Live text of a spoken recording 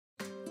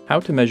How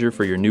to measure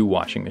for your new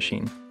washing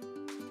machine.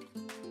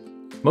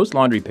 Most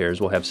laundry pairs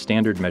will have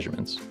standard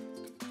measurements.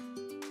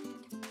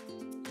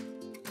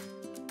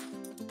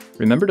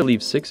 Remember to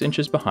leave 6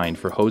 inches behind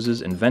for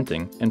hoses and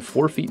venting and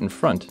 4 feet in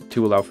front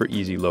to allow for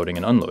easy loading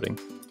and unloading.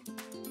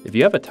 If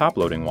you have a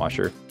top-loading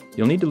washer,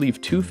 you'll need to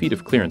leave 2 feet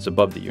of clearance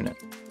above the unit.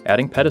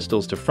 Adding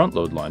pedestals to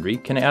front-load laundry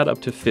can add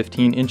up to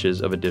 15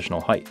 inches of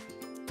additional height.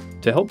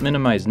 To help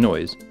minimize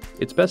noise,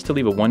 it's best to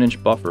leave a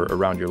 1-inch buffer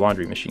around your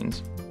laundry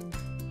machines.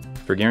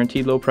 For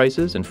guaranteed low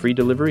prices and free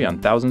delivery on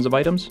thousands of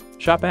items,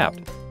 shop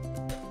Apt.